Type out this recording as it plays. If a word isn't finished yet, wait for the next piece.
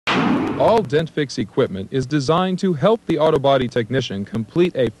All Dent Fix equipment is designed to help the auto body technician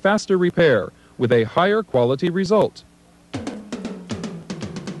complete a faster repair with a higher quality result.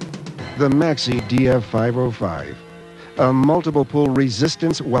 The Maxi DF-505, a multiple pull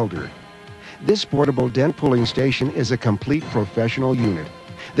resistance welder. This portable dent pulling station is a complete professional unit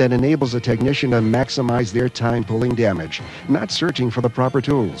that enables a technician to maximize their time pulling damage, not searching for the proper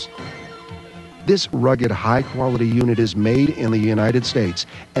tools. This rugged, high-quality unit is made in the United States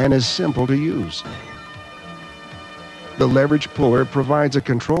and is simple to use. The leverage puller provides a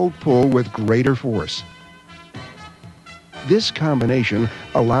controlled pull with greater force. This combination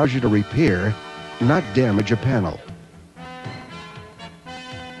allows you to repair, not damage a panel.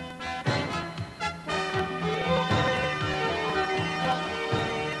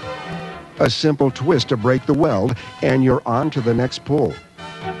 A simple twist to break the weld, and you're on to the next pull.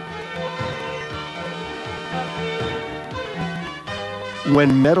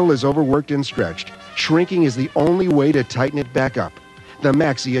 When metal is overworked and stretched, shrinking is the only way to tighten it back up. The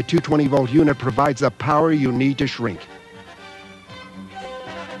Maxi, a 220-volt unit, provides the power you need to shrink.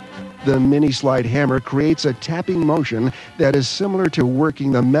 The mini slide hammer creates a tapping motion that is similar to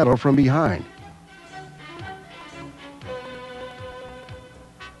working the metal from behind.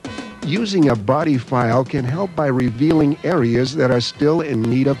 Using a body file can help by revealing areas that are still in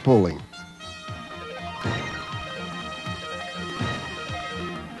need of pulling.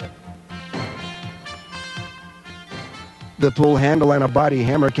 The pull handle and a body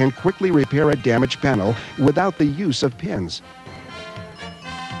hammer can quickly repair a damaged panel without the use of pins.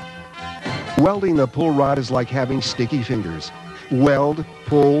 Welding the pull rod is like having sticky fingers. Weld,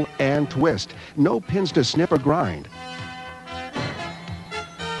 pull, and twist. No pins to snip or grind.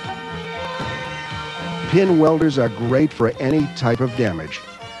 Pin welders are great for any type of damage.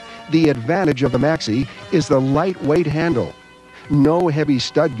 The advantage of the Maxi is the lightweight handle. No heavy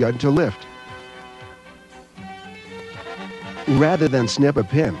stud gun to lift. Rather than snip a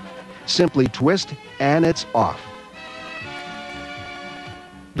pin, simply twist and it's off.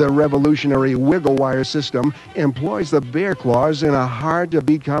 The revolutionary wiggle wire system employs the bear claws in a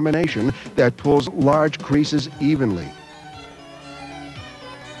hard-to-beat combination that pulls large creases evenly.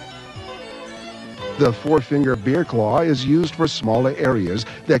 The 4-finger bear claw is used for smaller areas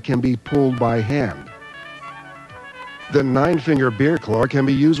that can be pulled by hand. The 9-finger bear claw can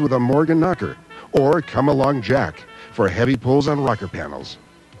be used with a Morgan knocker or come-along jack for heavy pulls on rocker panels.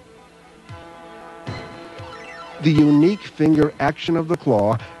 The unique finger action of the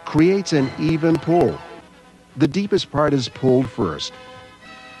claw creates an even pull. The deepest part is pulled first.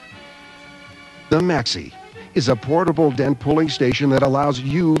 The Maxi is a portable dent pulling station that allows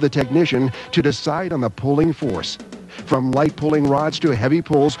you, the technician, to decide on the pulling force. From light pulling rods to heavy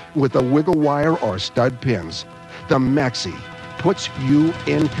pulls with the wiggle wire or stud pins, the Maxi puts you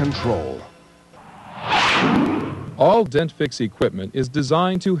in control. All Dent Fix equipment is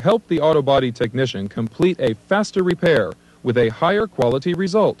designed to help the auto body technician complete a faster repair with a higher quality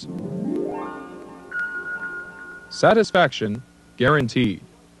result. Satisfaction guaranteed.